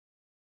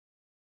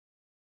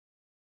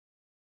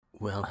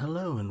Well,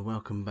 hello and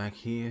welcome back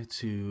here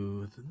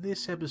to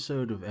this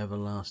episode of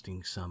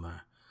Everlasting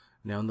Summer.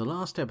 Now, in the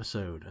last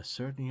episode, a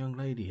certain young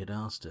lady had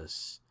asked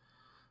us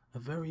a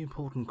very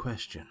important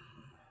question.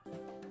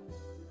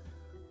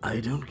 I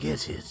don't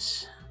get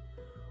it.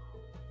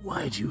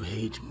 Why do you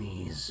hate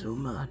me so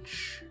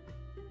much?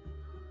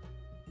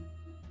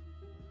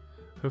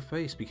 Her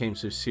face became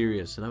so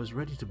serious that I was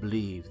ready to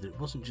believe that it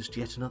wasn't just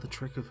yet another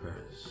trick of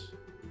hers.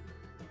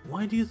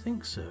 Why do you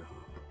think so?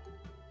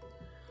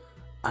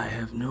 I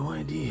have no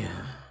idea.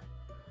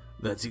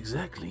 That's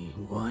exactly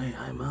why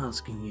I'm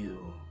asking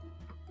you.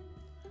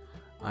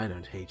 I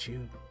don't hate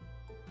you.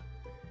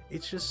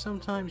 It's just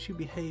sometimes you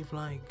behave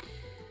like,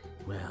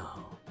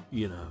 well,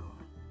 you know.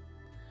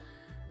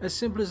 As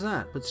simple as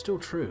that, but still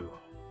true.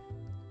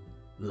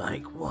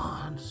 Like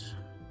what?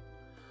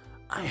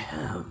 I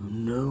have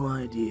no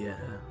idea.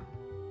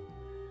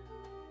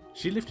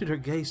 She lifted her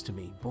gaze to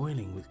me,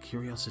 boiling with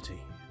curiosity.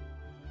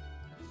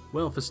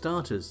 Well, for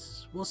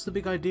starters, what's the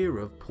big idea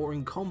of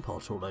pouring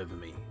compote all over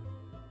me?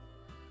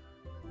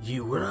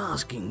 You were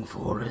asking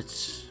for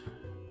it.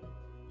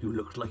 You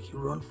looked like you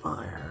were on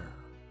fire.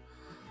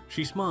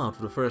 She smiled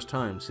for the first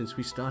time since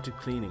we started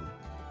cleaning.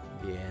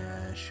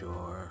 Yeah,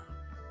 sure.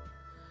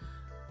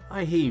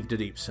 I heaved a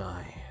deep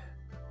sigh.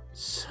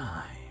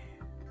 Sigh.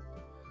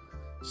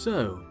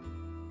 So,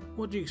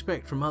 what do you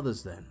expect from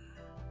others then?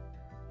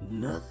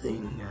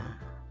 Nothing,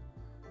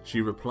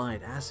 she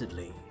replied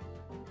acidly.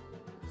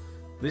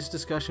 This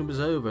discussion was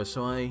over,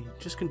 so I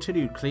just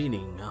continued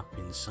cleaning up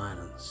in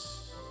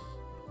silence.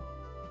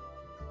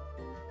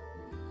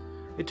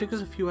 It took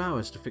us a few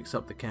hours to fix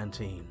up the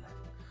canteen.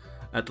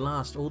 At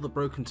last, all the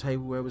broken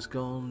tableware was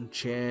gone,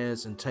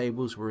 chairs and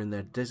tables were in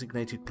their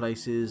designated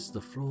places, the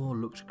floor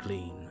looked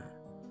clean.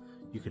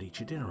 You could eat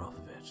your dinner off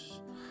of it.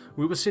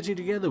 We were sitting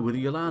together with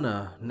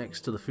Yolana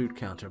next to the food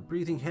counter,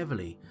 breathing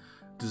heavily,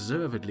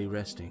 deservedly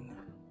resting.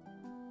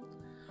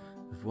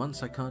 For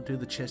once I can't do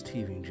the chest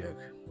heaving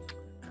joke.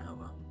 Oh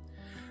well.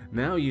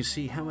 Now you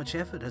see how much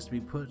effort has to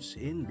be put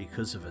in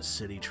because of a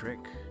silly trick.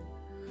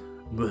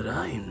 But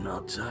I'm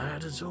not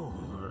tired at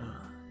all.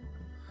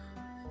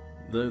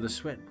 Though the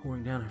sweat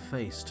pouring down her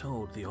face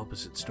told the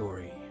opposite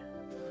story.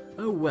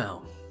 Oh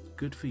well,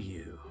 good for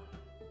you.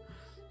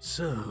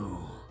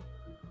 So,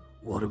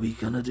 what are we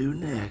gonna do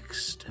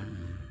next?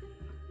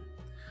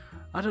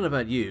 I don't know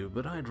about you,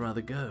 but I'd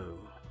rather go.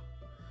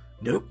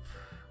 Nope.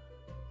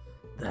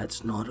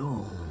 That's not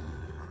all.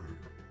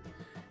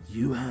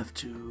 You have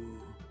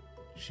to...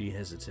 She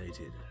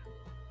hesitated.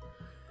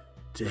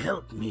 To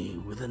help me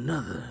with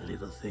another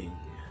little thing.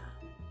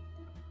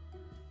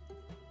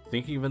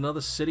 Thinking of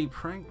another silly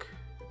prank?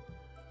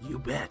 You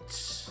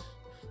bet.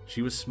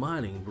 She was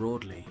smiling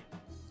broadly.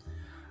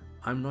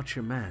 I'm not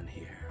your man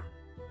here.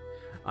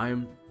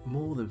 I'm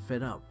more than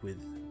fed up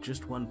with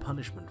just one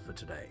punishment for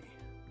today.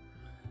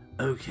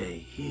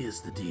 Okay,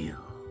 here's the deal.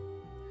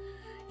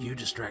 You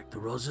distract the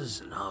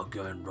Rosses and I'll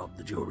go and rob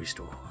the jewelry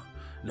store.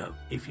 No,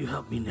 if you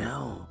help me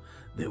now,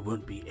 there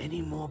won't be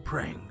any more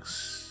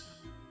pranks.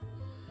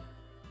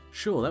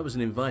 Sure, that was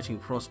an inviting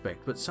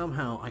prospect, but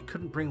somehow I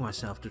couldn't bring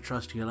myself to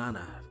trust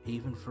Yolana,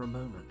 even for a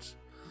moment.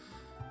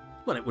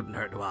 Well, it wouldn't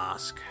hurt to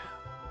ask.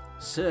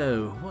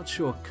 So, what's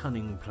your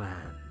cunning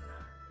plan?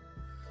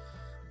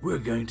 We're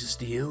going to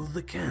steal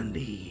the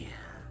candy.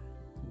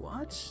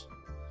 What?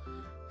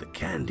 The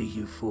candy,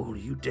 you fool,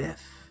 you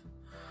deaf.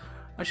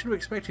 I should have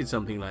expected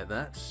something like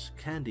that.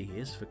 Candy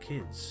is for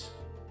kids.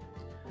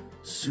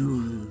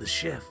 Soon the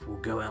chef will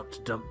go out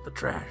to dump the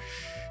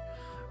trash.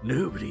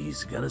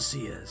 Nobody's gonna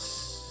see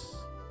us.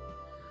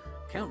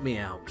 Count me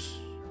out.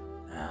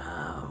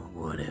 Ah,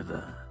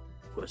 whatever,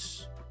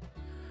 wuss.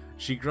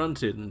 She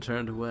grunted and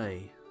turned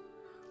away.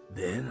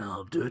 Then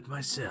I'll do it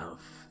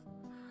myself.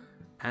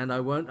 And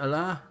I won't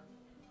allow...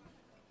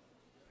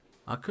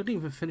 I couldn't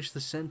even finish the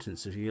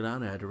sentence if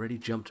Yolana had already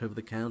jumped over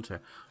the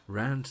counter,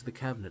 ran to the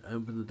cabinet,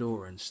 opened the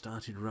door, and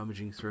started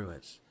rummaging through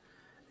it.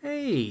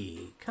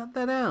 Hey, cut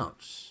that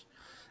out.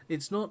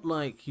 It's not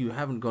like you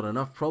haven't got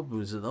enough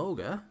problems with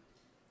Olga.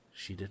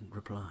 She didn't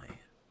reply.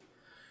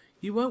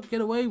 You won't get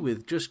away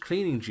with just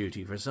cleaning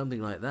duty for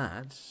something like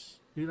that.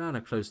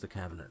 Yolana closed the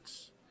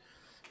cabinet.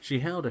 She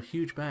held a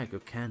huge bag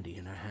of candy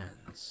in her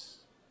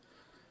hands.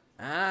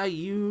 Ah,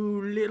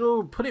 you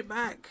little... Put it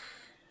back!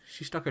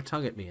 She stuck her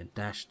tongue at me and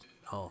dashed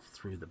off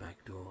through the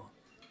back door.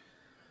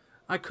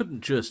 I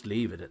couldn't just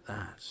leave it at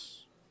that.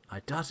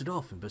 I darted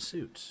off in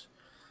pursuit.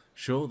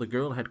 Sure, the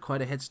girl had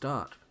quite a head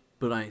start,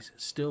 but I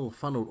still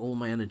funneled all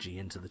my energy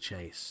into the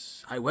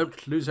chase. I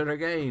won't lose her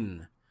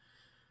again!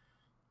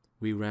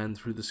 We ran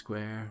through the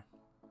square,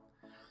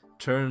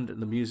 turned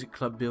the music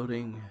club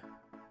building,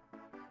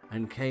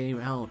 and came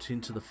out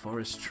into the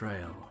forest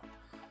trail.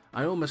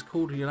 I almost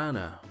called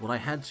Yolana. Well, I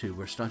had to.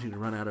 We're starting to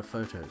run out of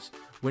photos.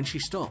 When she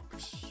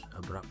stopped,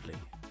 abruptly.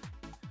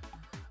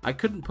 I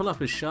couldn't pull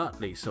up as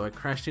sharply, so I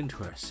crashed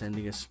into her,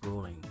 sending us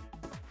sprawling.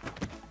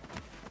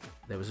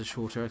 There was a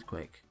short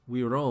earthquake.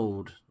 We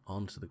rolled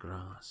onto the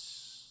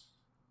grass.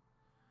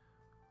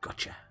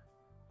 Gotcha.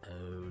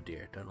 Oh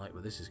dear, don't like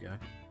where this is going.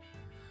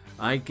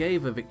 I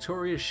gave a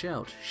victorious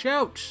shout.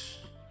 Shout!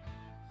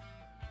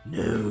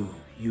 No,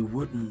 you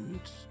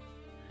wouldn't,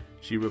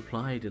 she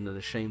replied in an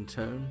ashamed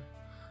tone.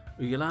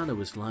 Yolanda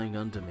was lying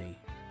under me.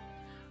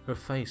 Her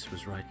face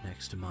was right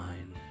next to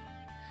mine.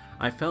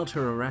 I felt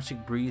her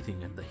erratic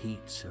breathing and the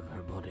heat of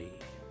her body.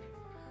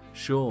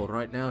 Sure,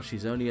 right now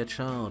she's only a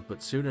child,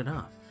 but soon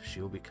enough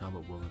she'll become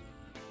a woman.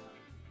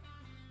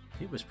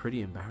 It was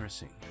pretty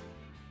embarrassing.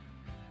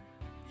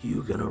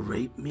 You gonna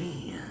rape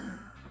me?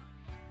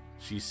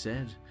 She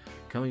said,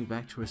 coming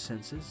back to her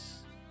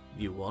senses.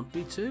 You want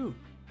me to?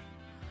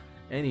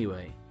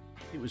 Anyway,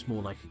 it was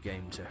more like a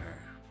game to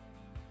her.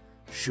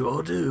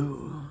 Sure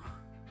do.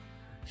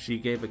 She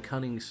gave a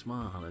cunning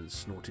smile and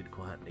snorted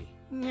quietly.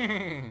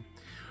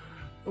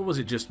 Or was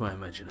it just my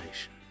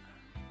imagination?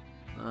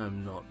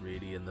 I'm not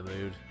really in the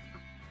mood.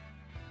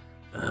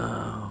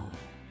 Oh,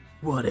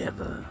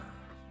 whatever.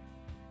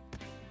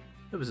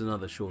 There was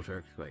another short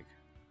earthquake.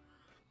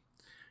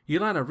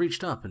 Yolanda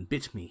reached up and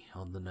bit me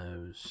on the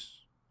nose.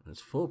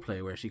 It's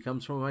foreplay where she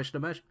comes from, I should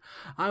imagine.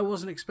 I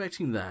wasn't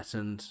expecting that,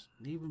 and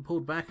even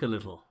pulled back a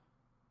little.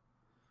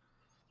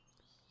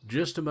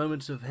 Just a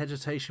moment of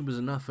hesitation was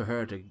enough for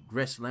her to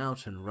wrestle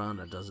out and run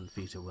a dozen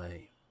feet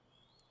away.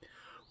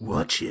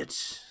 Watch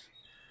it.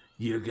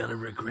 You're gonna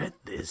regret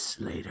this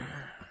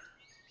later.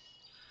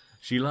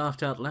 She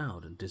laughed out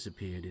loud and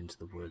disappeared into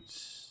the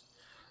woods.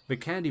 The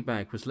candy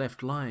bag was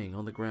left lying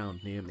on the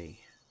ground near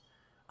me.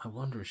 I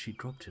wonder if she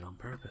dropped it on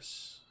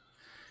purpose.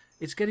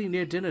 It's getting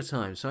near dinner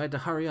time, so I had to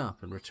hurry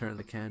up and return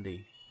the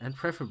candy, and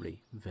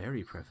preferably,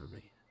 very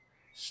preferably,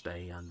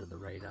 stay under the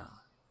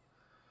radar.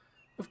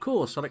 Of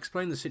course, I'll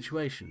explain the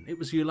situation. It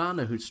was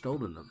Yolanda who'd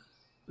stolen them,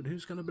 but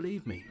who's going to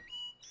believe me?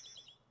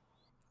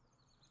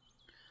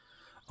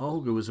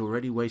 Olga was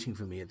already waiting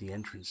for me at the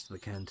entrance to the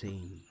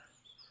canteen.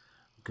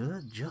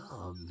 Good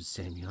job,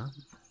 Semyon.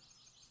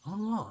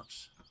 On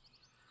what?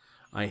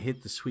 I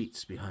hid the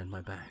sweets behind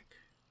my back.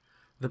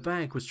 The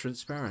bag was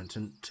transparent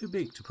and too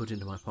big to put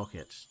into my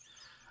pocket.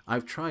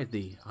 I've tried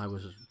the "I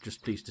was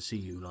just pleased to see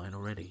you" line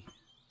already.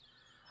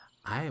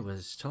 I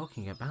was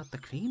talking about the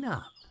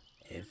cleanup.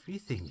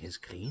 Everything is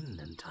clean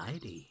and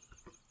tidy.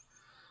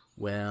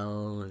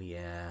 Well,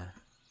 yeah.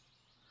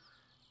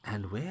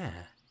 And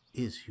where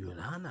is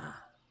Yolanda?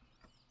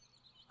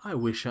 I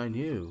wish I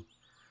knew.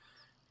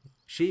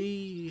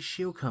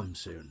 She'll come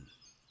soon.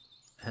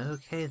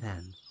 Okay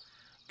then,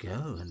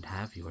 go and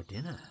have your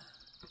dinner.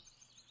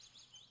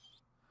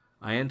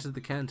 I entered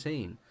the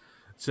canteen.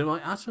 To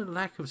my utter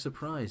lack of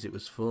surprise, it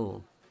was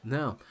full.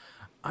 Now,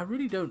 I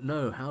really don't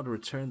know how to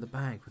return the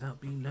bag without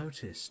being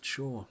noticed.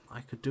 Sure,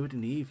 I could do it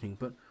in the evening,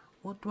 but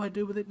what do I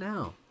do with it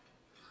now?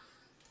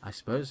 I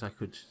suppose I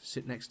could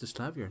sit next to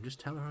Slavia and just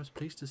tell her I was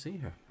pleased to see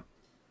her.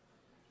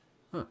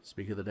 Huh,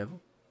 speak of the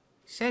devil.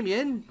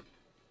 Semyon!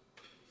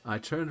 I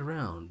turned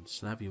around.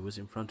 Slavia was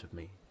in front of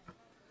me.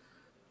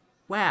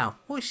 Wow,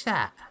 what's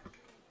that?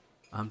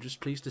 I'm just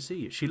pleased to see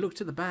you. She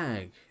looked at the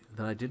bag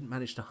that I didn't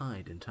manage to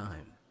hide in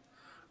time.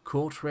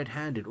 Caught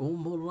red-handed, or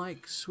more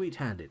like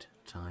sweet-handed.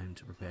 Time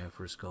to prepare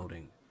for a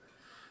scolding.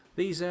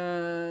 These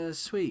are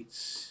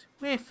sweets.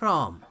 Where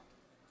from?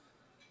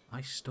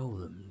 I stole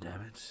them,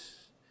 damn it.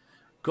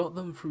 Got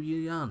them from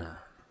Yuliana.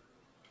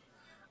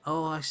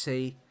 Oh, I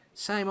see.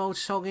 Same old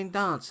sogging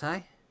dance,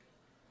 eh?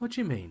 What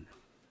do you mean?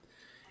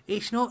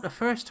 It's not the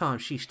first time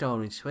she's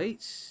stolen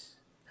sweets.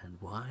 And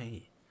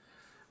why?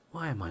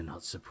 Why am I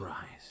not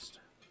surprised?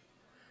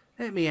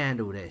 Let me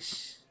handle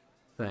this.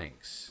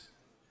 Thanks.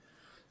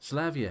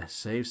 Slavia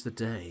saves the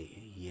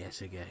day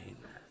yet again.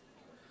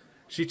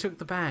 She took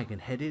the bag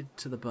and headed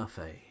to the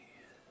buffet.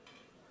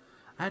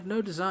 I had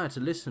no desire to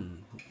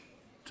listen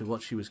to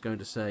what she was going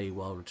to say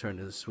while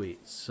returning the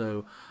sweets,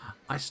 so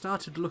I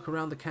started to look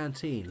around the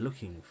canteen,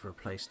 looking for a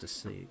place to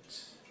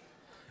sit.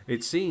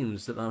 It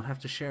seems that I'll have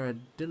to share a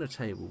dinner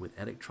table with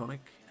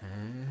Electronic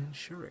and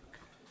Shurik.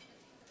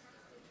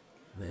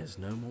 There's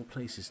no more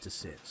places to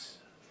sit.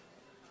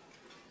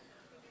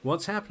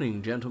 What's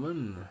happening,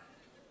 gentlemen?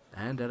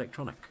 And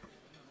Electronic.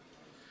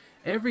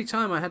 Every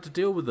time I had to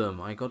deal with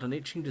them, I got an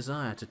itching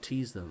desire to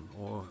tease them,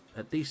 or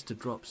at least to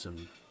drop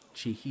some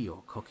cheeky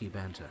or cocky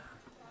banter.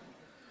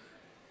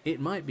 It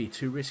might be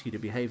too risky to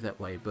behave that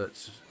way,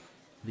 but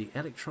the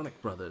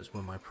Electronic brothers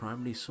were my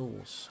primary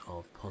source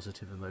of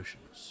positive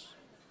emotions.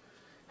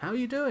 How are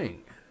you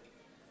doing?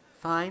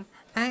 Fine.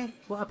 Hey,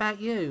 what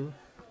about you?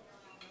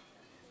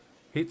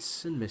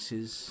 Hits and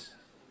misses.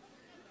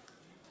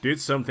 Did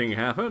something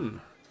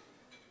happen?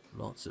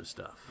 Lots of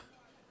stuff.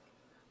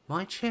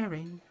 Mind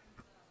sharing?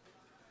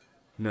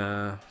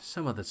 Nah,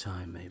 some other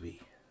time maybe.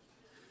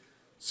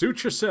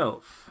 Suit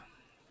yourself.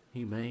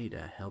 He made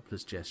a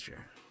helpless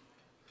gesture.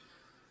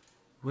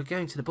 We're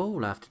going to the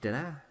ball after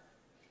dinner.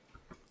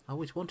 I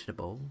always wanted a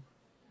ball.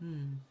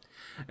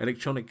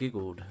 Electronic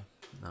giggled.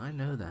 I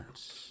know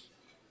that.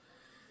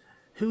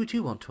 Who would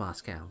you want to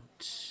ask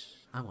out?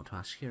 I want to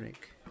ask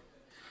Shurik.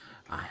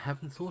 I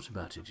haven't thought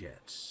about it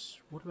yet.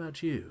 What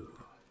about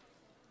you?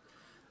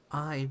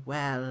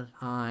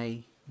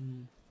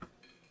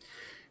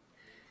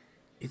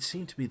 It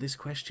seemed to be this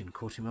question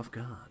caught him off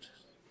guard.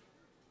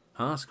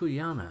 Ask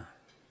Uyana.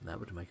 That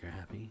would make her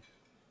happy.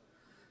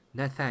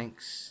 No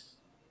thanks.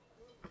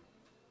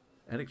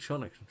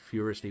 Electronic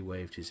furiously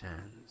waved his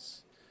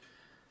hands.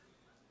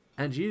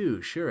 And you,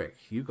 Shurik,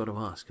 you got to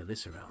ask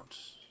Alyssa out.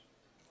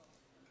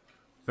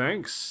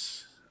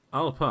 Thanks.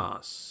 I'll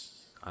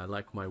pass. I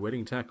like my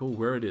wedding tackle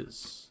where it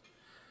is.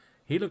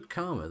 He looked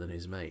calmer than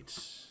his mate.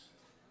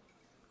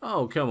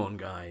 Oh, come on,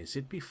 guys.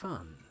 It'd be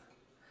fun.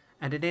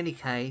 And in any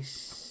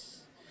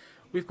case,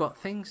 we've got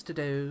things to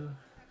do.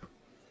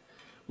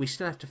 We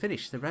still have to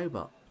finish the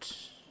robot.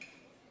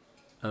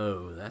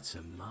 Oh, that's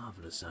a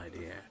marvellous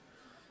idea.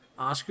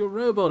 Ask your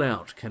robot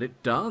out. Can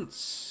it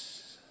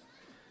dance?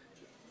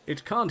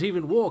 It can't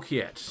even walk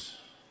yet.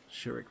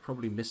 Shurik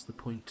probably missed the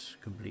point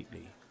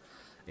completely.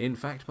 In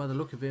fact, by the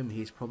look of him,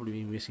 he's probably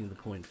been missing the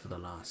point for the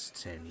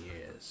last 10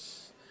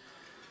 years.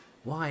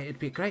 Why, it'd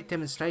be a great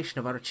demonstration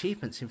of our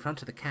achievements in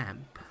front of the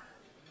camp.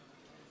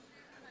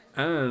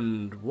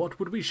 And what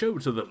would we show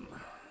to them?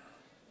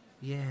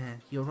 Yeah,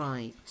 you're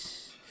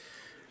right.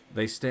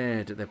 They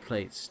stared at their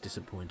plates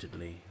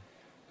disappointedly.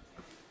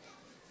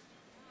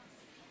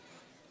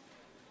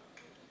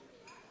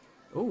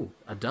 Oh,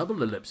 a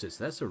double ellipsis.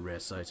 That's a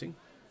rare sighting.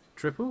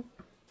 Triple?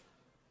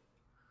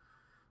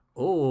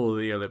 All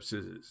the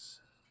ellipses.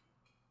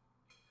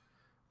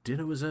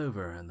 Dinner was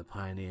over and the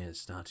pioneers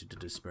started to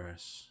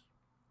disperse.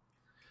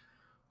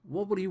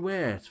 What will you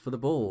wear for the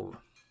ball?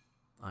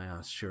 I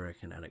asked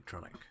Shurik and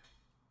Electronic.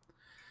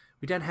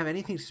 We don't have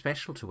anything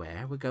special to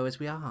wear. We'll go as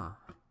we are.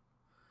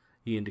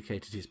 He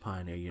indicated his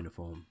pioneer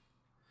uniform.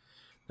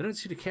 They don't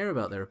seem to care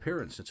about their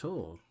appearance at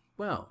all.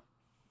 Well,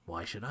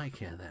 why should I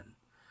care then?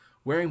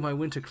 Wearing my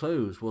winter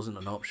clothes wasn't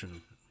an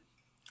option.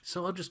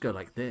 So I'll just go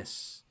like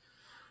this.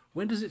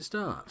 When does it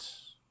start?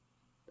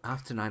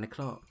 After 9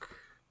 o'clock.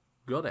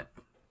 Got it.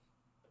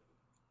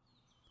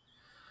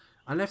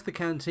 I left the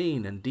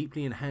canteen and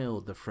deeply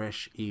inhaled the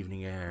fresh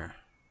evening air.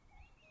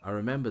 I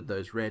remembered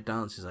those rare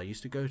dances I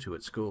used to go to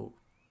at school.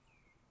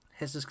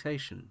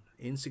 Hesitation,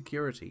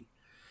 insecurity,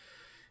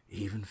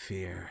 even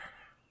fear.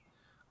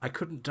 I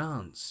couldn't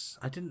dance.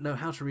 I didn't know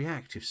how to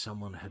react if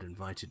someone had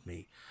invited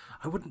me.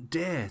 I wouldn't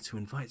dare to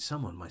invite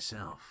someone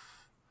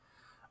myself.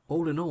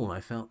 All in all, I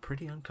felt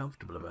pretty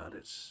uncomfortable about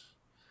it.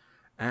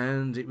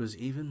 And it was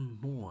even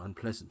more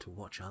unpleasant to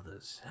watch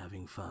others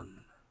having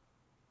fun.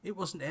 It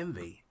wasn't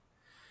envy.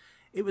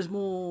 It was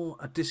more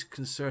a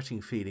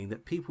disconcerting feeling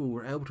that people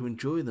were able to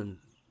enjoy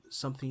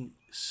something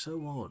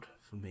so odd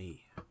for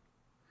me.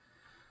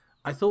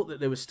 I thought that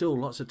there was still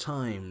lots of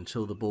time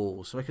till the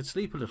ball, so I could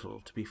sleep a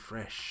little to be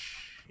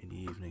fresh in the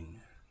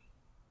evening.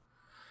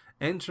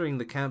 Entering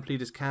the camp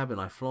leader's cabin,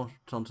 I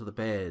flopped onto the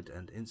bed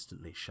and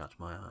instantly shut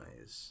my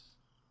eyes.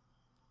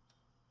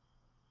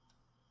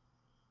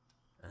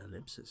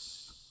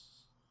 Ellipsis.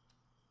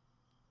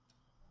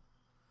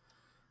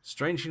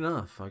 Strange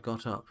enough, I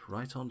got up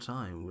right on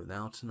time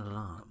without an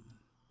alarm.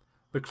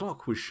 The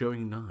clock was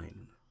showing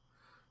 9.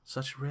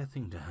 Such a rare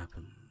thing to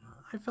happen.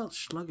 I felt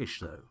sluggish,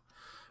 though.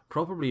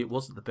 Probably it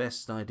wasn't the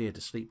best idea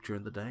to sleep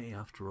during the day,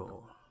 after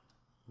all.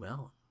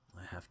 Well,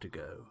 I have to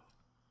go.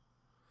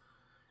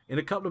 In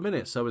a couple of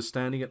minutes, I was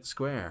standing at the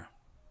square.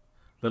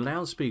 The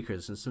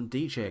loudspeakers and some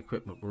DJ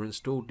equipment were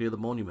installed near the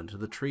monument,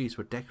 and the trees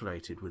were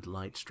decorated with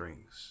light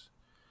strings.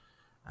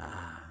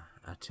 Ah,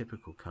 a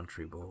typical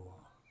country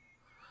ball.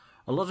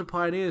 A lot of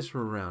pioneers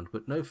were around,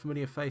 but no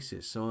familiar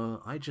faces,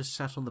 so I just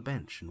sat on the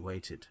bench and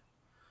waited.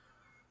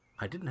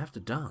 I didn't have to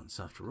dance,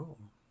 after all.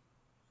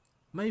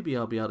 Maybe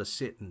I'll be able to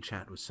sit and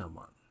chat with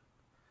someone.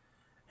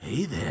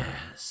 Hey there,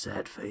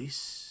 sad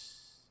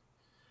face.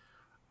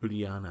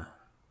 Uliana.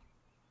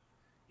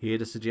 Here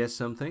to suggest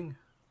something?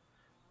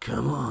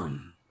 Come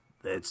on,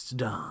 let's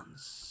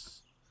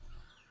dance.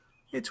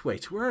 It's way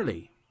too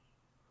early.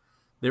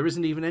 There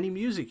isn't even any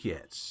music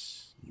yet.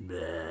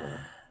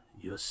 Bleh,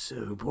 you're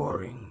so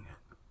boring.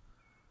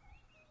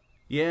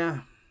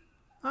 Yeah,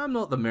 I'm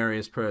not the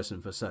merriest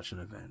person for such an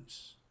event.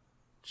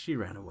 She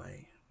ran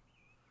away.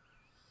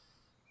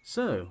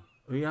 So,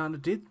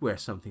 Uliana did wear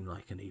something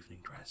like an evening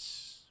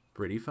dress.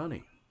 Pretty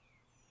funny.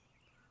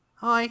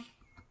 Hi.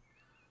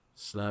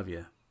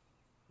 Slavia.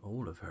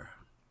 All of her.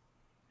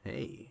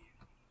 Hey.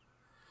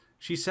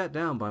 She sat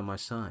down by my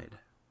side.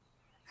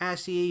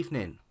 How's the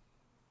evening?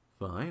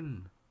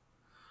 Fine.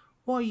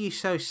 Why are you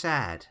so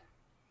sad?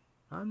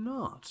 I'm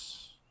not.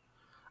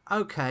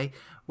 Okay,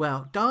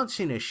 well,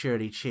 dancing will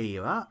surely cheer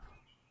you up.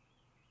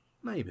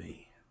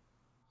 Maybe.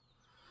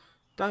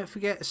 Don't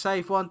forget to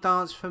save one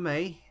dance for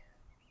me.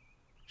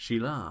 She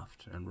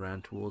laughed and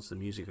ran towards the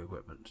music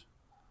equipment.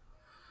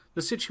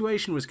 The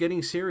situation was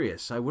getting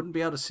serious. I wouldn't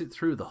be able to sit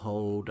through the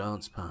whole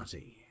dance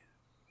party.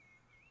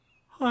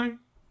 Hi.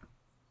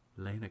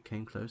 Lena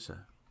came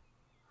closer.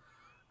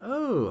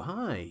 Oh,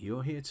 hi,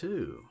 you're here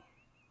too.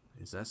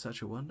 Is that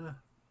such a wonder?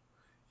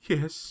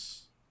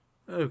 Yes.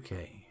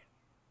 Okay.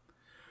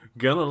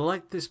 Gonna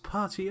light this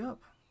party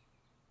up?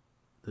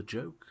 The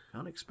joke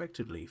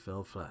unexpectedly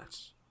fell flat.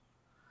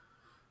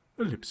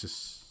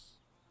 Ellipsis.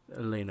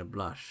 Elena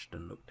blushed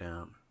and looked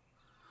down.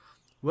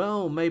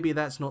 Well, maybe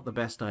that's not the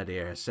best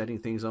idea, setting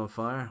things on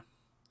fire.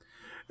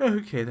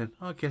 Okay then,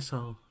 I guess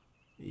I'll...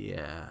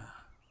 Yeah.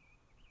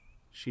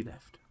 She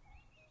left.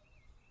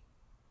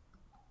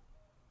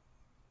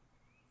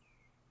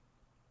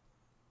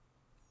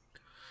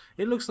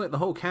 It looks like the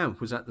whole camp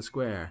was at the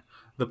square.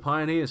 The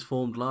pioneers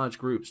formed large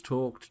groups,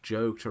 talked,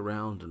 joked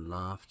around and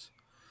laughed.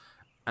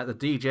 At the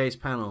DJ's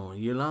panel,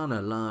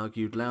 Yolana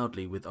argued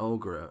loudly with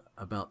Olga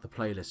about the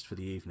playlist for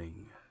the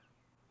evening.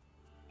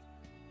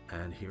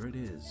 And here it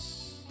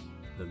is.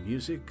 The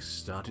music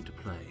started to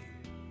play.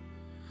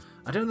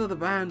 I don't know the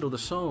band or the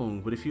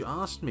song, but if you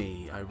asked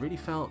me, I really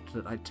felt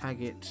that I'd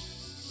tag it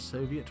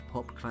Soviet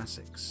pop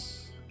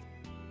classics.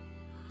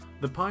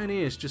 The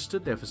pioneers just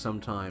stood there for some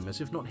time,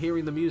 as if not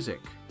hearing the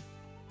music.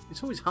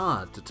 It's always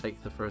hard to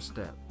take the first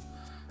step,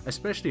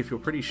 especially if you're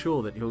pretty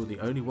sure that you're the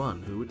only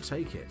one who would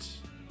take it.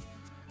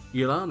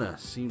 Yolana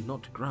seemed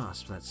not to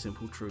grasp that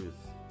simple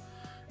truth.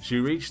 She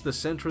reached the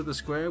center of the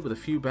square with a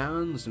few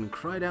bounds and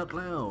cried out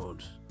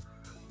loud,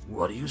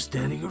 "What are you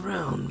standing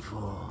around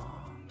for?"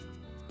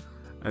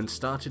 and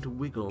started to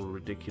wiggle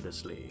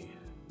ridiculously.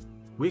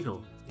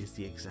 Wiggle is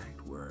the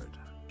exact word.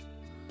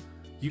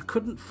 You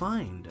couldn't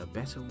find a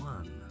better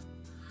one.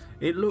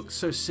 It looked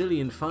so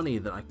silly and funny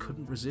that I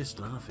couldn't resist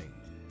laughing.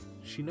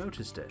 She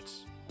noticed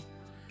it.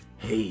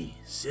 "Hey,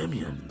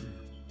 Semyon."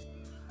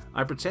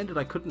 I pretended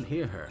I couldn't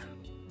hear her.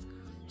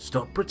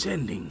 "Stop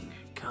pretending.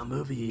 Come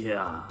over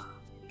here."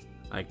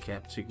 I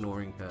kept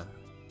ignoring her.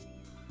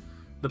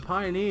 The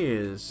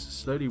pioneers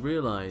slowly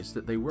realized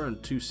that they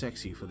weren't too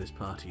sexy for this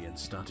party and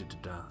started to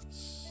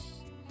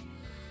dance.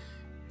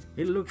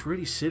 It looked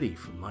really silly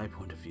from my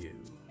point of view,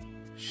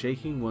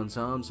 shaking one's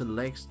arms and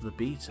legs to the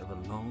beat of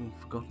a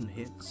long-forgotten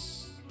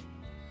hits.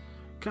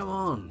 Come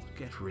on,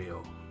 get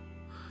real.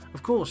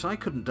 Of course, I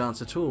couldn't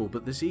dance at all,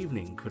 but this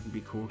evening couldn't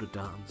be called a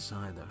dance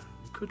either.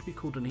 It could be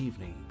called an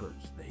evening, but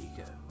there you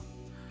go.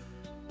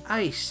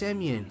 "Hey,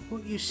 Semyon,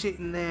 what are you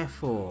sitting there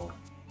for?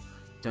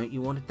 Don't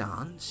you want to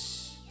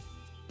dance?"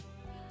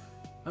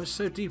 I was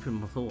so deep in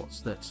my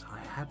thoughts that I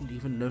hadn't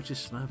even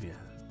noticed Slavia.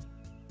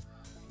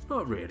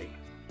 "Not really."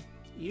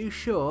 "You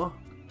sure?"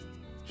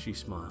 She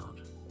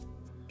smiled.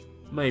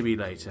 "Maybe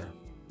later."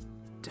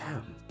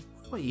 Damn,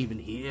 what am I even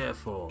here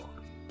for?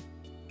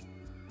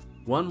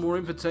 One more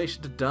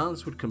invitation to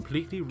dance would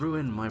completely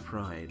ruin my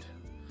pride.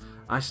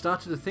 I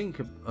started to think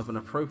of an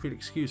appropriate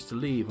excuse to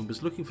leave and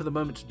was looking for the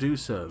moment to do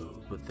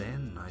so, but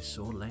then I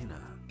saw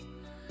Lena.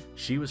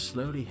 She was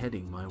slowly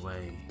heading my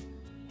way.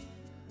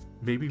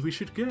 "Maybe we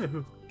should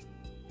go."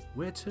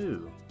 "Where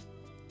to?"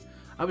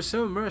 I was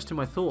so immersed in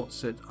my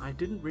thoughts that I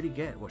didn't really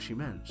get what she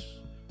meant.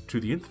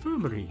 "To the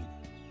infirmary."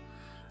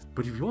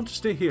 "But if you want to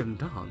stay here and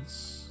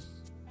dance..."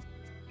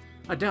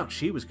 I doubt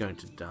she was going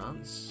to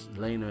dance.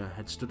 Lena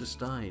had stood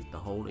aside the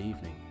whole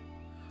evening.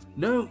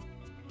 "No,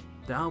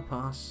 I'll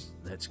pass.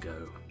 Let's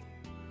go.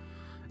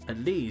 At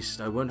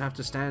least I won't have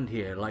to stand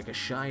here like a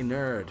shy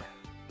nerd."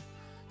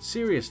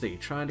 Seriously,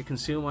 trying to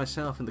conceal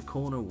myself in the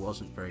corner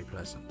wasn't very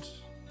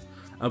pleasant.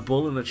 A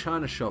bull in a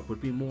china shop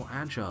would be more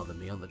agile than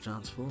me on the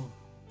dance floor.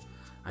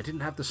 I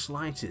didn't have the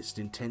slightest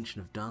intention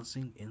of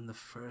dancing in the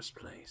first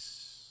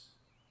place.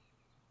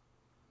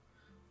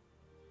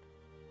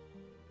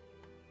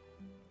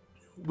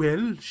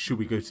 "Well, should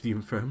we go to the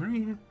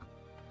infirmary?"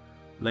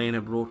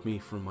 Lena brought me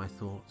from my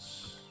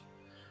thoughts.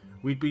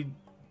 We'd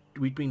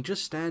been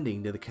just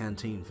standing near the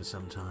canteen for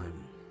some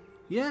time.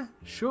 "Yeah,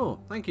 sure,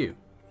 thank you."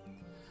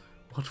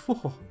 "What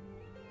for?"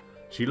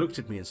 She looked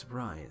at me in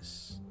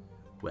surprise.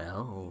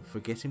 "Well, for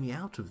getting me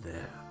out of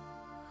there."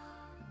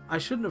 I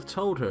shouldn't have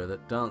told her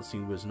that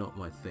dancing was not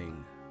my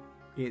thing.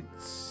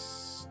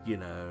 It's, you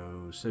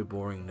know, so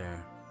boring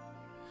there.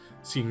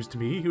 "Seems to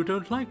me you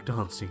don't like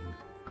dancing."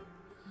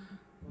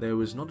 There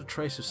was not a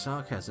trace of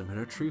sarcasm in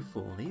her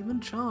truthful,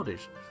 even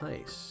childish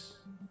face.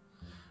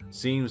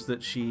 Seems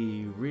that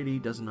she really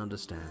doesn't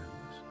understand.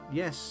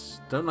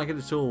 "Yes, don't like it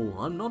at all.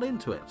 I'm not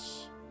into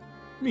it."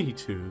 "Me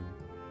too.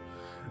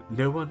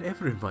 No one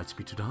ever invites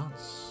me to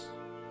dance."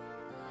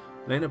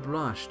 Lena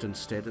blushed and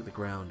stared at the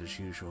ground as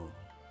usual.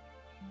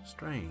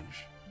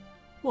 "Strange."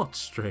 "What's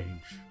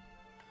strange?"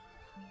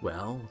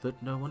 "Well,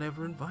 that no one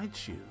ever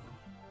invites you."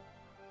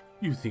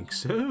 "You think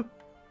so?"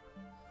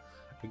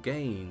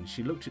 Again,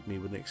 she looked at me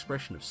with an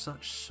expression of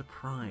such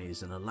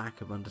surprise and a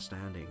lack of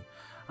understanding.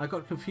 I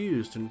got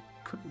confused and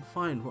couldn't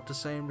find what to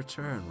say in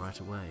return right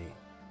away.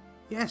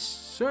 "Yes,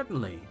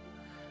 certainly.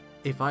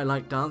 If I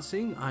liked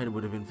dancing, I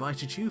would have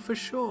invited you for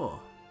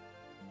sure."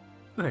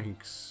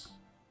 "Thanks."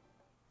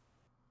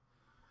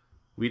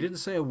 We didn't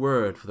say a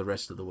word for the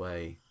rest of the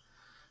way.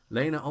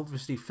 Lena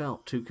obviously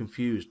felt too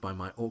confused by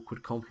my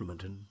awkward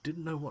compliment and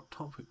didn't know what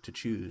topic to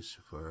choose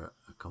for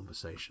a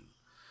conversation.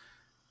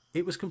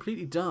 It was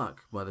completely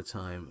dark by the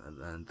time,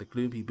 and the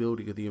gloomy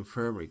building of the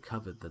infirmary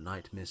covered the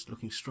night mist,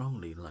 looking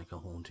strongly like a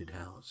haunted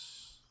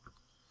house.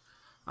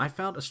 I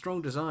felt a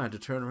strong desire to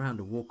turn around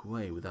and walk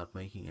away without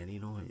making any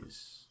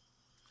noise.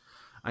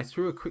 I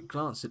threw a quick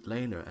glance at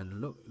Lena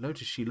and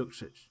noticed she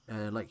looked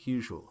like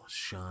usual,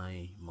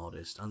 shy,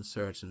 modest,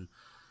 uncertain,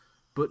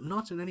 but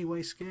not in any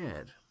way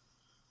scared.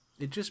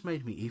 It just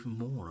made me even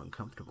more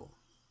uncomfortable.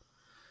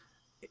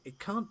 It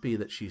can't be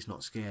that she's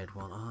not scared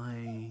while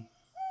I...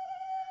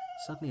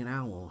 Suddenly an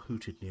owl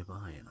hooted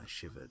nearby and I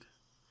shivered.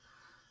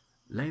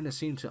 Lena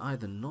seemed to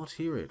either not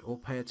hear it or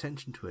pay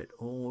attention to it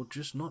or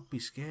just not be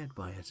scared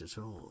by it at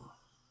all.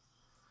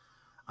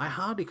 I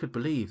hardly could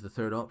believe the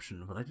third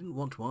option, but I didn't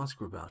want to ask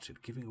her about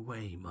it, giving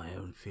away my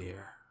own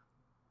fear.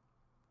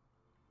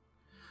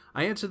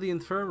 I entered the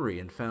infirmary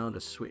and found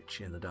a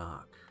switch in the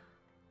dark.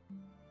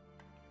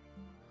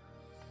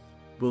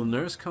 Will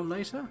nurse come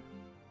later?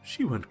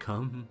 She won't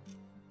come.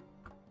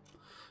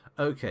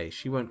 Okay,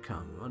 she won't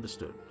come.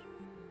 Understood.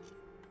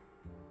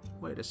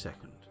 Wait a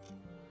second.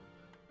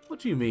 What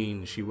do you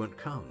mean she won't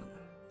come?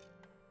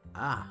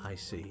 Ah, I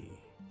see.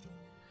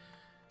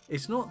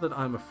 It's not that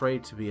I'm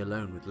afraid to be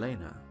alone with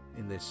Lena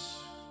in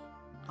this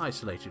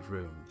isolated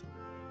room.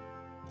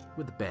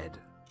 With a bed.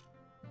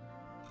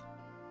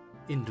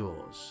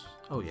 Indoors.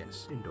 Oh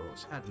yes,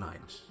 indoors. At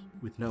night.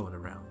 With no one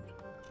around.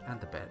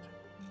 And the bed.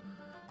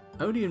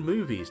 Only in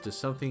movies does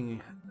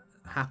something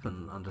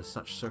happen under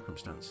such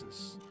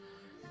circumstances.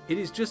 It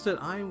is just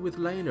that I am with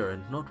Lena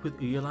and not with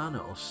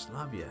Yelena or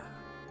Slavia.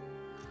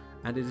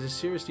 And it has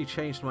seriously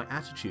changed my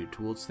attitude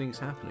towards things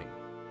happening.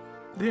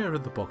 There are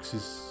the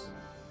boxes.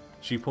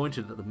 She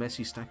pointed at the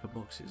messy stack of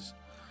boxes.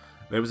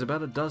 There was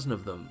about a dozen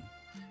of them.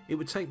 It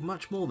would take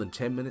much more than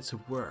 10 minutes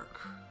of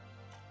work.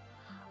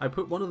 I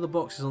put one of the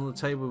boxes on the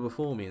table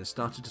before me and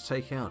started to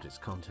take out its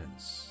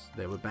contents.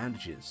 There were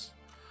bandages.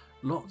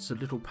 Lots of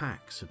little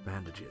packs of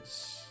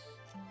bandages.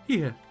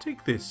 Here,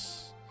 take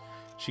this.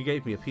 She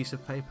gave me a piece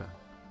of paper.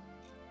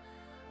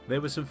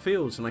 There were some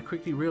fields and I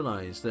quickly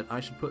realized that I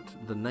should put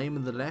the name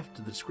in the left,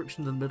 the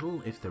description in the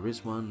middle, if there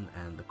is one,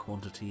 and the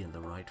quantity in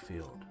the right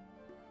field.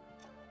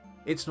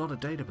 It's not a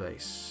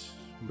database,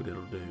 but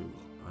it'll do.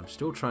 I'm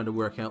still trying to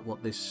work out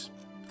what this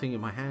thing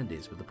in my hand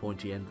is with the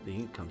pointy end that the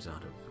ink comes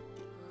out of.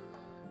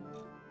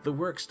 The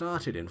work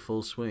started in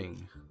full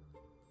swing.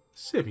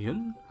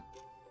 Simeon?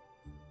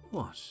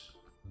 What?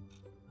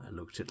 I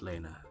looked at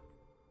Lena.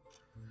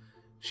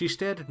 She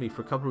stared at me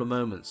for a couple of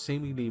moments,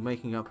 seemingly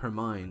making up her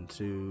mind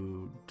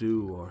to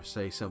do or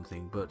say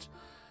something, but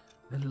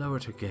then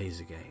lowered her gaze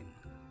again.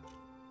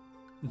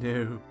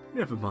 No,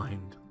 never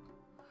mind.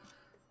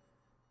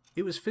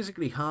 It was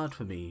physically hard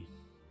for me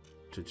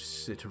to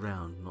just sit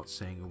around not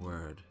saying a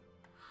word.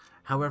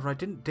 However, I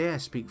didn't dare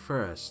speak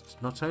first,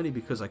 not only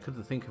because I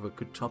couldn't think of a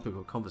good topic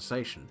of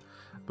conversation,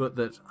 but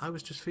that I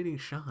was just feeling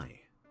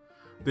shy.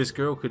 This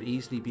girl could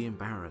easily be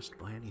embarrassed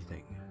by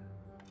anything.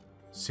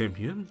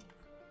 Simeon?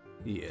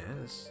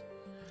 Yes.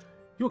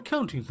 You're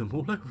counting them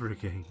all over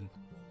again.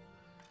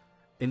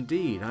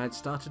 Indeed, I had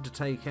started to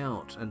take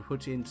out and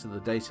put into the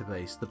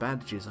database the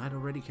bandages I'd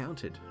already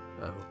counted.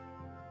 Oh,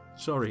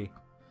 sorry.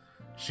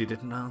 She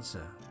didn't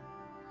answer.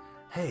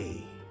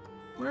 Hey,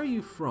 where are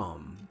you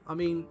from? I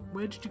mean,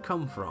 where did you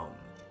come from?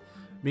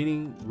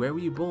 Meaning, where were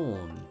you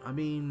born? I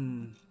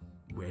mean,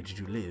 where did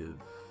you live?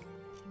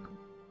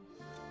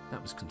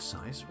 That was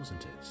concise,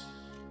 wasn't it?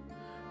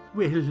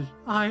 Well,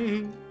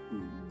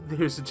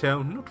 there's a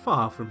town not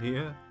far from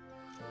here.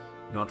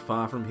 Not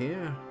far from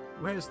here?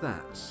 Where's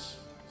that?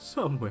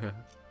 Somewhere.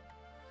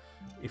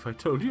 If I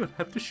told you, I'd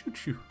have to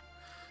shoot you.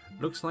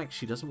 Looks like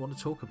she doesn't want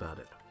to talk about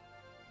it.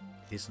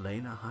 Is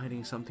Lena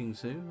hiding something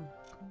too?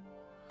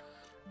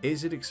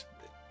 Is it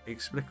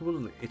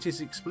explicable? It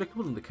is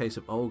explicable in the case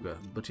of Olga,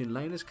 but in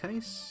Lena's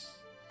case,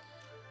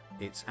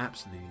 it's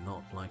absolutely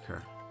not like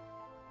her.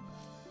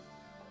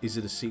 Is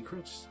it a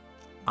secret?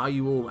 Are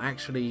you all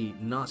actually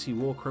Nazi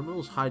war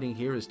criminals hiding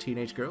here as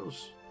teenage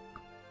girls?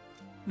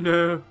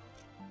 No,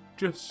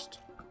 just...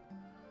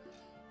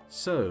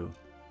 So,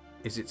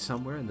 is it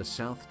somewhere in the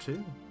south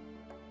too?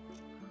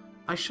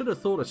 I should have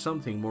thought of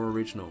something more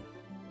original.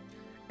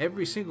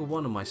 Every single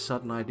one of my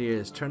sudden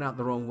ideas turned out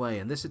the wrong way,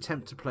 and this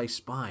attempt to play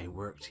spy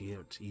worked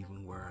out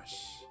even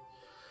worse.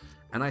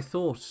 And I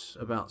thought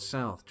about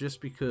south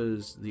just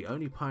because the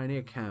only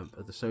pioneer camp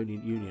of the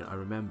Soviet Union I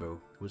remember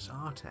was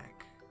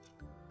Artek.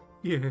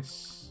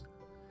 Yes.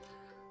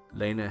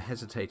 Lena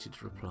hesitated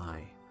to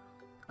reply.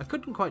 I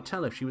couldn't quite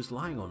tell if she was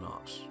lying or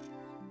not.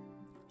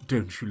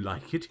 Don't you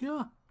like it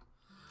here?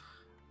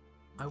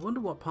 I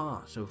wonder what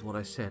part of what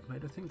I said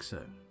made her think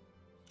so.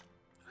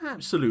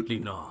 Absolutely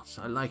not.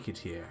 I like it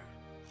here.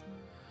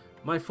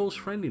 My false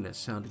friendliness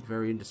sounded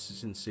very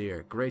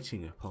insincere,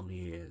 grating upon the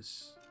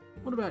ears.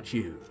 What about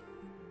you?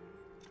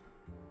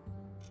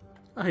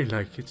 I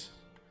like it.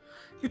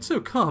 It's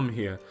so calm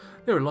here.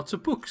 There are lots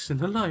of books in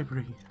the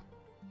library.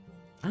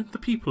 And the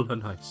people are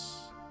nice.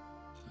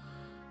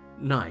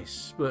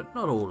 Nice, but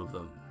not all of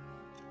them.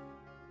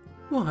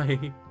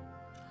 Why?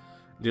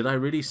 Did I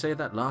really say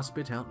that last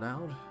bit out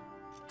loud?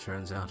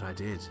 Turns out I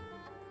did.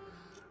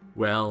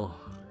 Well,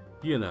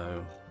 you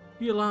know,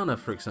 Yelena,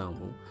 for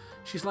example,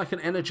 she's like an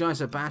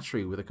Energizer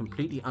battery with a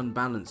completely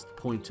unbalanced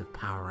point of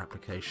power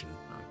application.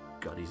 Oh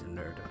god, he's a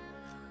nerd.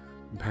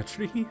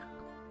 Battery?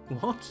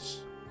 What?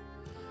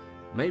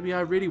 Maybe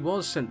I really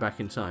was sent back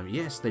in time.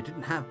 Yes, they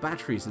didn't have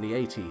batteries in the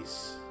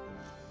 80s.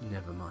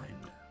 Never mind.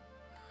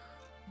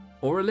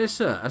 Or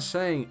Alyssa, as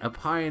saying a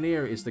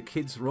pioneer is the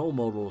kid's role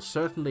model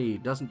certainly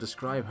doesn't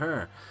describe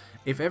her.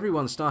 If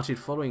everyone started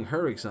following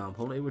her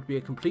example, it would be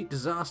a complete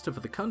disaster for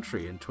the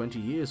country in 20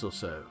 years or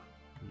so.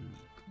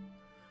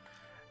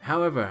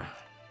 However,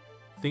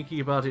 thinking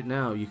about it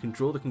now, you can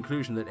draw the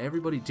conclusion that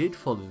everybody did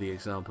follow the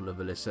example of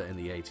Alyssa in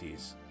the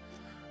 80s,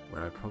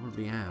 where I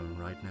probably am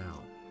right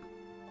now.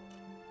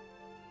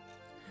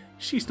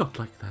 She's not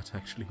like that,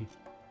 actually.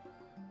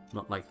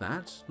 Not like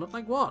that? Not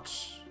like what?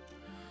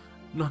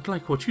 Not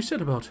like what you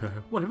said about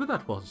her, whatever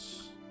that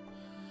was.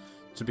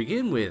 To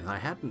begin with, I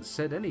hadn't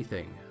said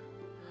anything.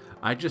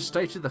 I just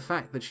stated the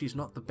fact that she's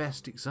not the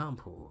best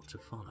example to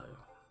follow.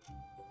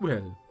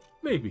 Well,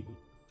 maybe.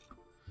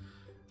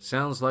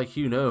 Sounds like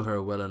you know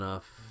her well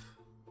enough.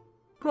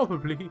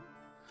 Probably.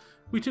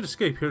 We did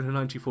escape here in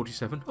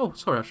 1947. Oh,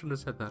 sorry, I shouldn't have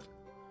said that.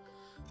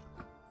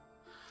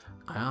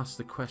 I asked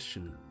the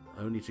question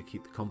only to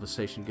keep the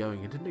conversation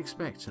going and didn't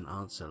expect an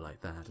answer like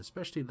that,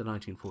 especially the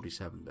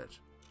 1947 bit.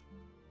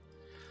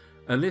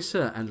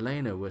 Alyssa and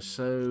Lena were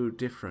so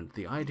different,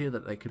 the idea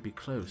that they could be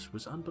close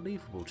was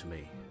unbelievable to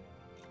me.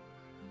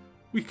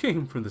 We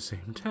came from the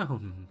same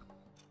town.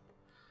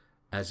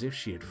 As if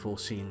she had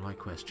foreseen my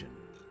question.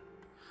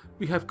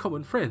 We have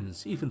common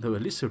friends, even though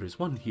Alyssa is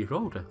 1 year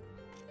older.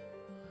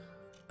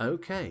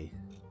 Okay,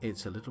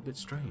 it's a little bit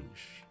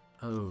strange.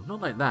 Oh,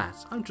 not like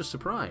that, I'm just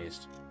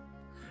surprised.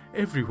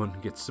 Everyone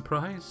gets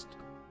surprised.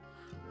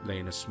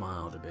 Lena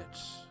smiled a bit.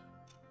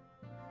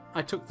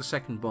 I took the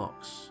second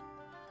box.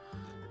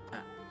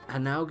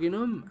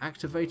 Analginum,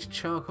 activated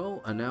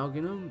charcoal,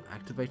 analginum,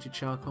 activated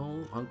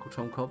charcoal, Uncle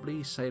Tom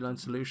Cobley, saline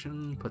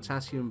solution,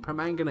 potassium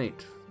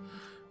permanganate,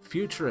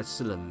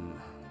 futuracillum,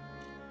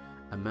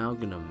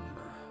 amalgamum.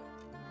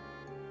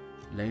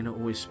 Lena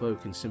always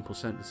spoke in simple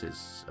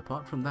sentences,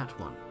 apart from that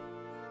one.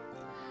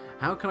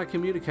 How can I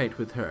communicate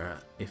with her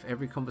if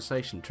every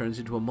conversation turns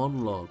into a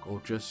monologue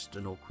or just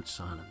an awkward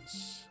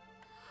silence?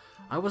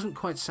 I wasn't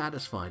quite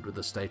satisfied with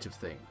the state of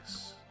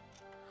things.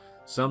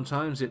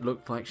 Sometimes it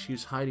looked like she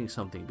was hiding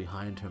something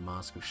behind her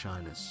mask of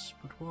shyness,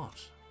 but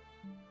what?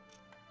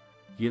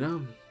 You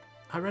know,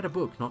 I read a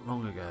book not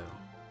long ago.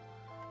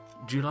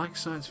 Do you like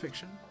science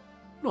fiction?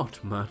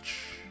 Not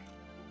much.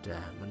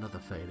 Damn, another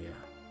failure.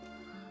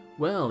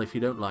 Well, if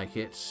you don't like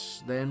it,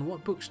 then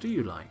what books do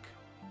you like?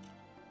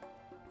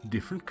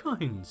 Different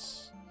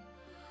kinds.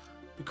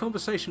 The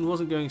conversation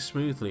wasn't going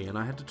smoothly and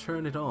I had to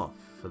turn it off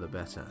for the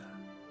better.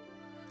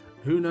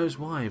 Who knows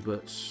why,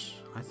 but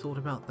I thought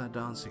about that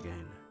dance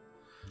again.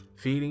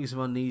 Feelings of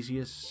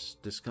uneasiness,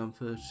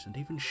 discomfort, and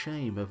even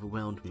shame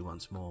overwhelmed me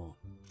once more.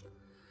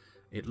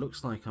 It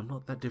looks like I'm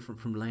not that different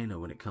from Lena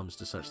when it comes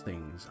to such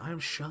things. I am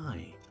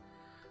shy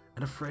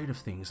and afraid of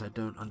things I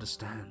don't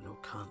understand or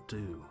can't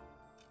do.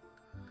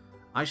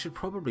 I should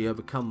probably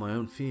overcome my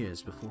own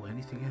fears before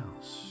anything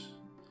else,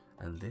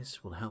 and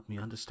this will help me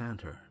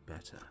understand her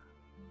better.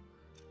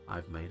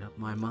 I've made up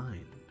my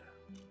mind.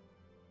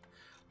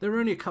 There are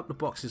only a couple of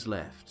boxes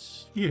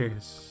left.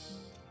 Yes.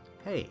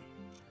 Hey,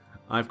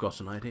 I've got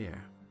an idea.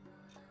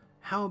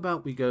 How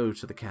about we go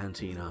to the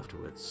canteen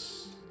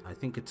afterwards? I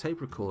think a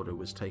tape recorder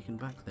was taken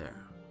back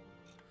there.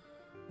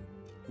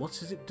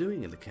 What is it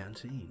doing in the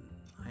canteen?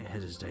 I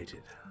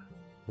hesitated.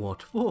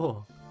 What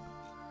for?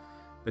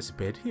 There's a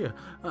bed here.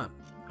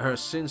 Her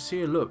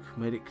sincere look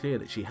made it clear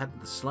that she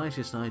hadn't the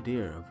slightest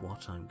idea of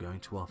what I'm going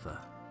to offer.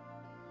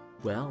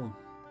 Well,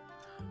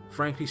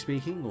 frankly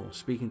speaking, or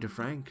speaking to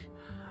Frank,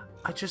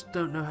 I just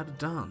don't know how to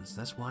dance.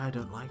 That's why I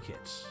don't like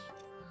it.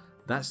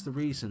 That's the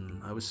reason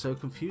I was so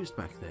confused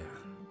back there.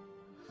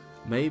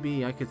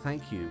 Maybe I could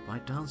thank you by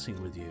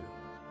dancing with you.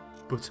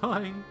 But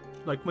I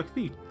like my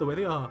feet the way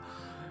they are.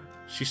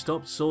 She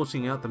stopped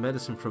sorting out the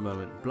medicine for a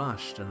moment,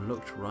 blushed, and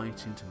looked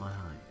right into my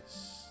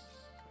eyes.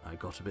 I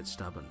got a bit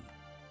stubborn.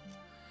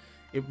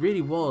 It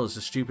really was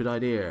a stupid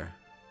idea.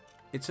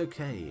 It's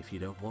okay if you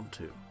don't want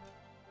to.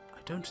 I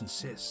don't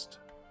insist.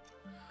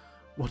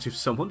 What if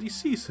somebody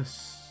sees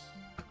us?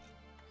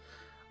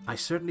 I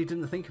certainly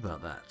didn't think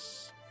about that.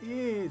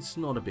 It's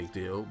not a big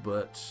deal,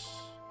 but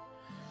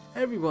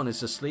everyone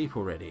is asleep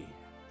already,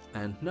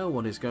 and no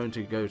one is going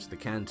to go to the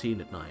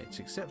canteen at night,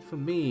 except for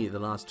me the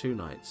last 2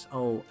 nights.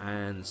 Oh,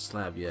 and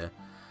Slavia,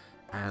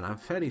 and I'm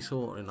fairly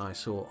certain I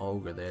saw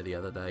Olga there the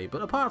other day,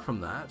 but apart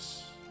from that,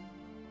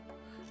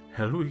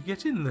 how do we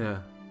get in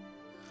there?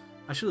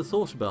 I should have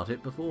thought about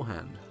it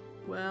beforehand.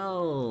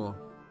 Well,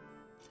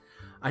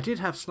 I did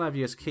have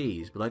Slavia's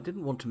keys, but I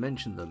didn't want to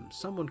mention them.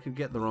 Someone could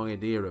get the wrong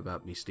idea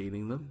about me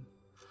stealing them.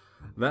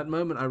 That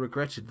moment I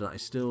regretted that I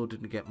still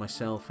didn't get my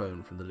cell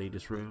phone from the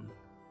leader's room.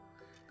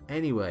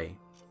 Anyway,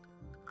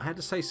 I had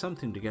to say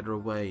something to get her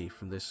away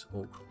from this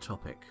awkward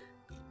topic.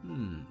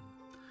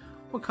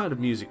 What kind of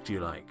music do you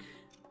like?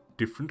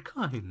 Different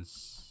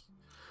kinds.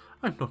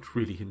 I'm not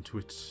really into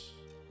it.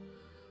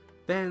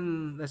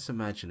 Then let's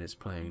imagine it's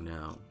playing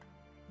now.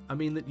 I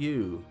mean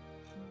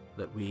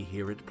that we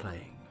hear it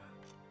playing.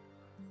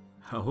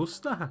 How's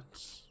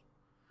that?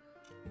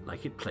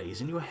 Like it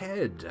plays in your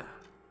head.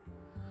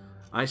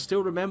 I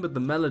still remembered the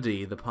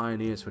melody the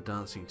pioneers were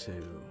dancing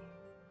to.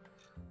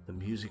 The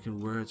music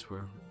and words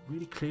were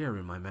really clear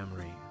in my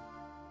memory.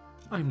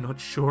 I'm not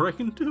sure I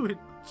can do it.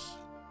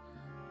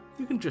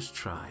 You can just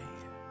try.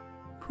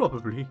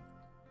 Probably.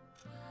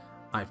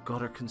 I've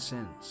got her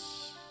consent.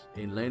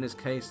 In Lena's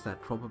case,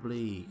 that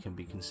probably can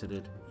be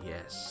considered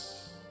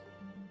yes.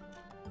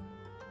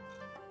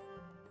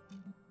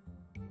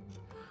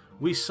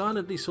 We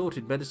silently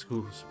sorted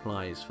medical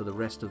supplies for the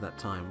rest of that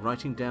time,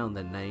 writing down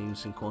their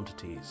names and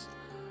quantities.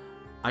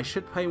 I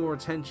should pay more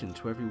attention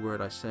to every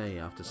word I say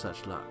after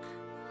such luck.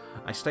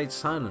 I stayed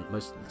silent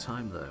most of the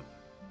time though.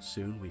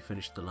 Soon we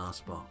finished the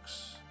last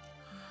box.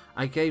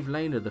 I gave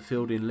Lena the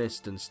filled-in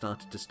list and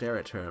started to stare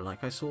at her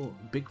like I saw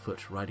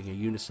Bigfoot riding a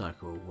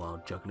unicycle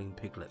while juggling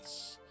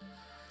piglets.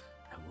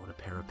 And what a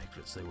pair of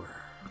piglets they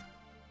were.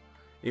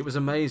 It was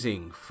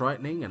amazing,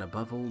 frightening, and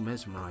above all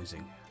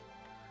mesmerizing.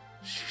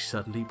 She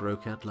suddenly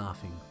broke out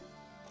laughing.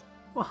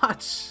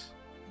 What?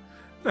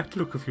 That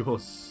look of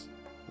yours.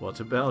 What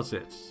about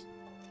it?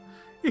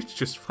 It's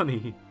just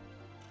funny.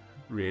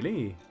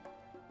 Really?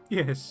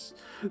 Yes.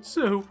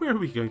 So where are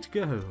we going to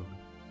go?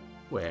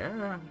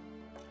 Where?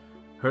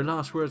 Her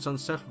last words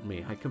unsettled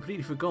me. I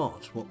completely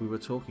forgot what we were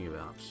talking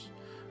about.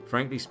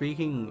 Frankly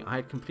speaking, I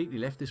had completely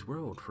left this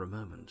world for a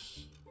moment.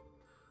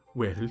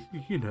 Well,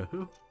 you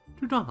know,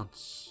 to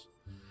dance.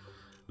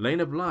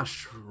 Lena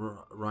blushed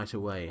right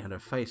away, and her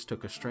face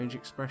took a strange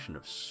expression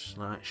of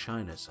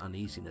shyness,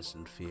 uneasiness,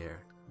 and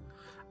fear.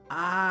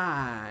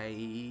 Ah,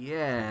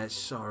 yeah,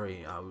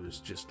 sorry, I was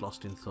just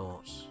lost in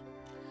thought.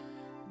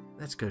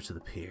 Let's go to the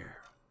pier.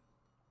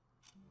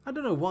 I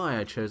don't know why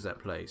I chose that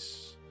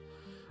place.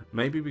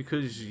 Maybe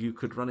because you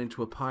could run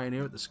into a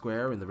pioneer at the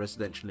square in the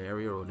residential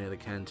area or near the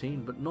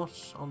canteen, but not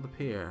on the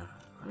pier.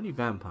 Only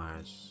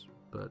vampires,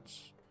 but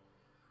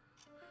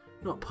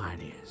not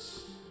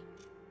pioneers.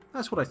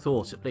 That's what I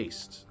thought, at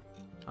least.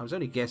 I was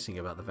only guessing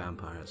about the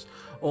vampires.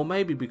 Or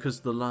maybe because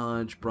the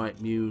large,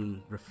 bright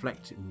moon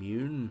reflecting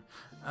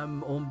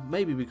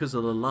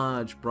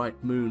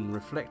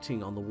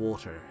on the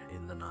water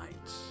in the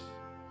night.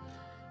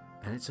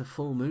 And it's a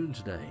full moon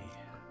today.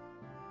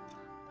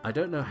 I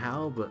don't know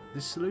how, but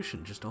this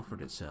solution just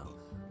offered itself.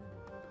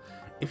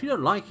 If you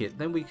don't like it,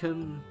 then we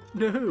can...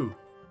 No,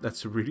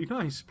 that's a really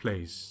nice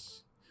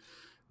place.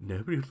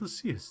 Nobody will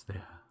see us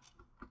there.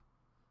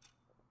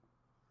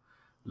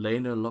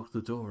 Lena locked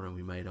the door and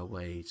we made our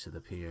way to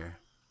the pier.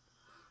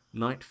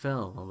 Night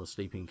fell on the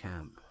sleeping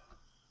camp.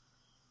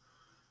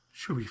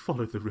 Shall we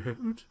follow the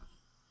road?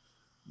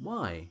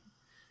 Why?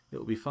 It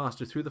will be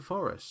faster through the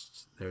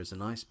forest. There is a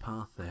nice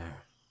path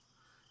there.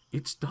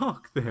 It's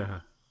dark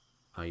there.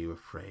 Are you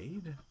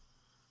afraid?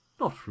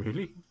 Not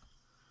really.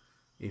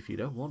 If you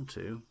don't want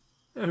to.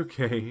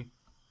 Okay.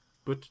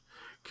 But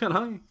can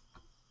I?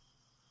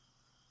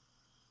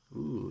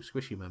 Ooh,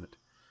 squishy moment.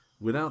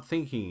 Without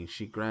thinking,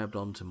 she grabbed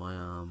onto my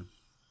arm.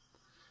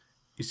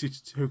 Is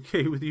it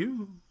okay with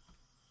you?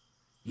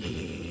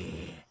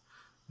 Yeah.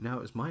 Now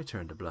it was my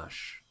turn to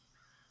blush.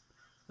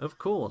 Of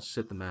course,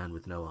 said the man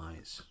with no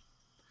eyes.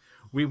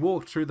 We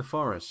walked through the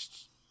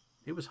forest.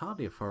 It was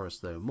hardly a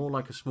forest, though, more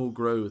like a small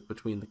grove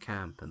between the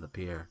camp and the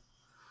pier.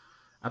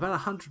 About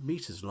 100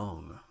 meters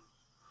long.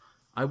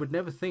 I would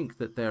never think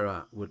that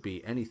there would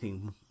be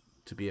anything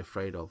to be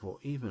afraid of, or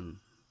even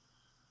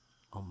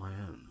on my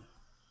own.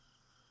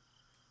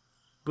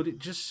 But it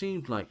just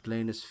seemed like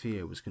Lena's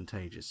fear was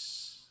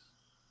contagious.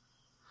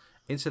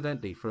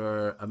 Incidentally, for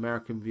our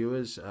American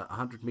viewers,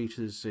 100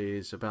 meters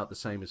is about the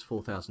same as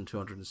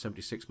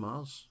 4,276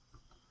 miles.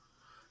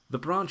 The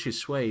branches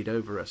swayed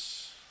over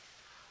us.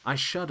 I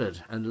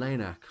shuddered, and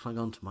Lena clung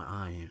onto my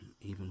arm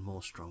even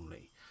more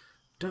strongly.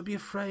 Don't be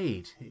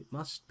afraid. It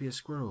must be a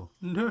squirrel.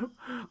 No,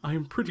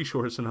 I'm pretty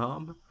sure it's an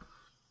arm.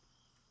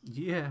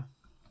 Yeah.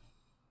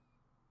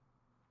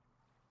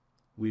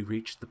 We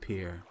reached the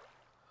pier.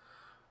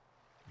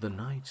 The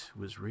night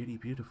was really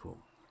beautiful.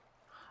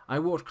 I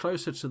walked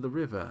closer to the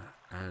river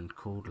and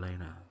called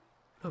Lena.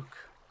 Look.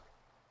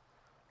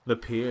 The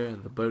pier,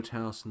 the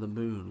boathouse, and the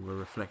moon were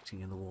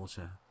reflecting in the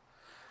water.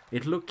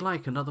 It looked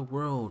like another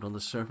world on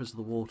the surface of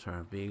the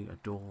water, being a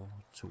door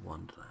to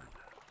Wonderland.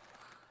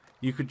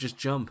 You could just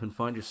jump and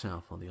find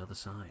yourself on the other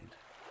side.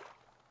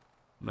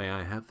 May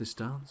I have this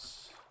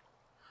dance?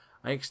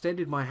 I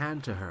extended my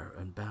hand to her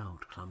and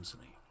bowed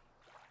clumsily.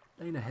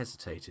 Lena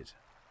hesitated.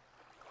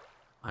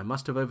 I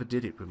must have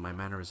overdid it with my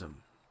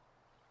mannerism.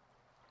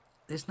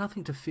 There's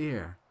nothing to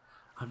fear.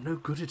 I'm no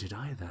good at it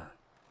either.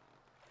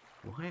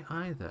 Why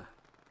either?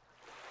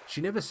 She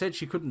never said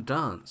she couldn't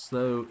dance,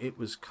 though it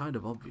was kind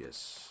of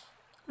obvious.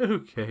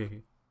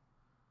 Okay.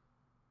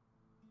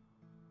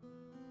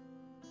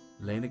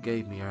 Lena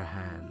gave me her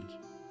hand.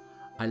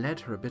 I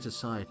led her a bit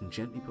aside and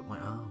gently put my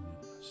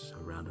arms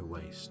around her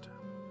waist.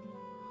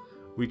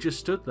 We just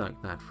stood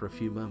like that for a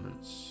few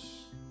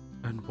moments.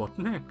 And what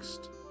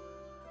next?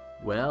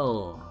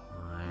 Well,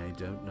 I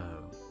don't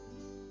know.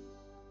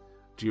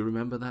 Do you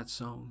remember that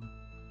song?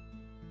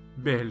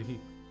 Barely,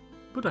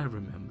 but I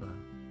remember.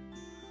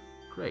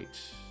 Great.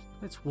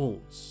 Let's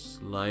waltz,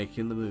 like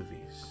in the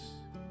movies.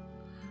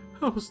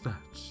 How's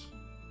that?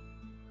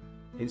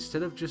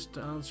 Instead of just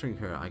answering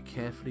her, I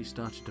carefully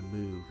started to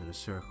move in a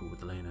circle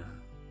with Lena.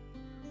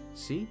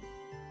 See?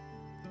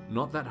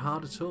 Not that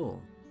hard at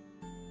all.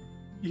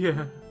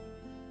 Yeah.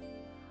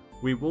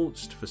 We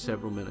waltzed for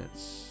several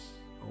minutes,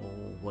 or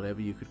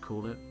whatever you could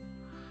call it.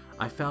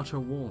 I felt her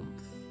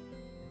warmth,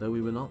 though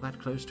we were not that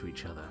close to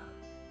each other.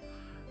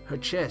 Her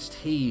chest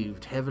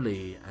heaved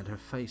heavily, and her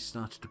face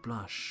started to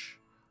blush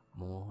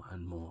more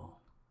and more.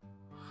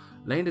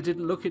 Lena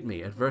didn't look at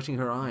me, averting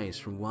her eyes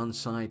from one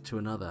side to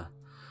another.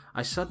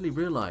 I suddenly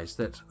realized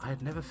that I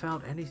had never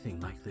felt anything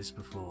like this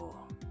before.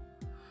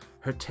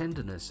 Her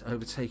tenderness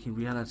overtaking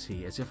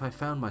reality as if I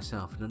found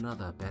myself in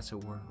another, better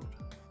world.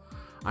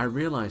 I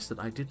realized that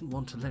I didn't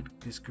want to let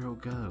this girl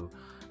go,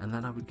 and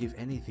that I would give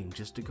anything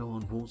just to go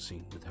on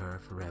waltzing with her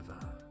forever.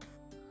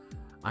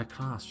 I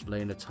clasped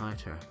Lena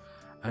tighter,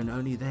 and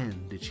only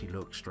then did she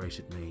look straight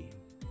at me.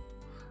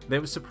 There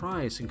was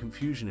surprise and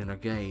confusion in her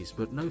gaze,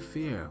 but no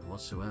fear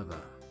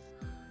whatsoever.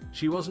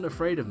 She wasn't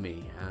afraid of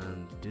me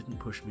and didn't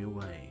push me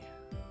away.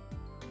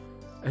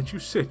 And you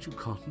said you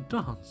can't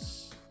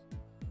dance.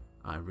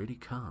 I really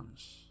can't.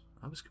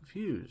 I was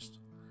confused.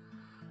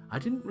 I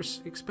didn't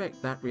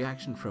expect that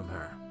reaction from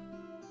her.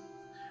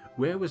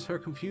 Where was her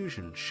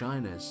confusion,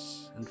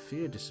 shyness, and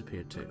fear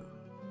disappeared to?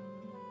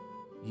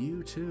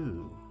 You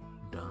too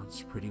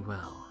dance pretty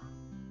well.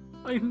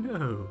 I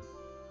know.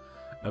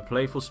 A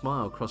playful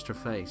smile crossed her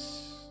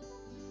face.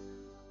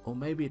 Or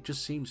maybe it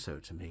just seemed so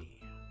to me.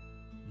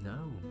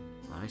 No,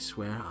 I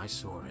swear I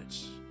saw it.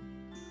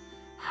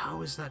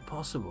 How is that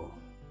possible?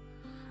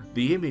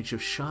 The image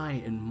of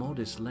shy and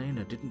modest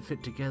Lena didn't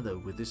fit together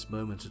with this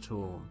moment at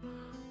all.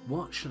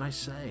 What should I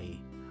say?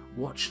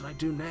 What should I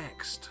do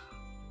next?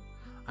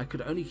 I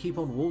could only keep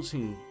on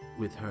waltzing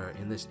with her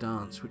in this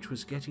dance, which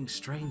was getting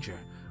stranger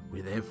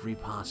with every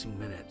passing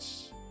minute.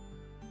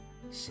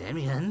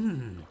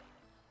 Semyon!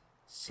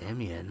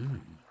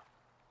 Semyon,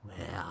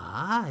 where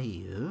are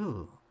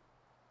you?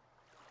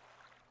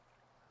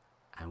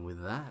 And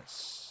with that,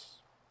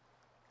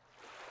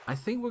 I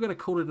think we're going to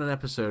call it an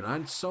episode.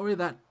 I'm sorry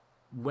that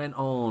went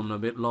on a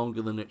bit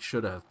longer than it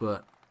should have,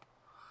 but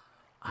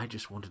I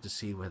just wanted to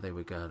see where they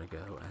were going to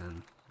go,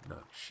 and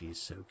look,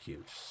 she's so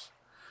cute.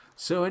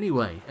 So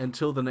anyway,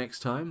 until the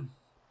next time,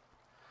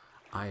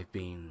 I've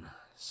been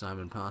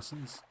Simon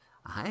Parsons.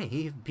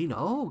 I've been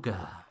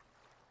Olga.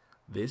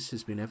 This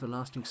has been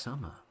Everlasting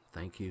Summer.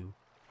 Thank you,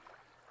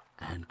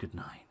 and good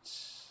night.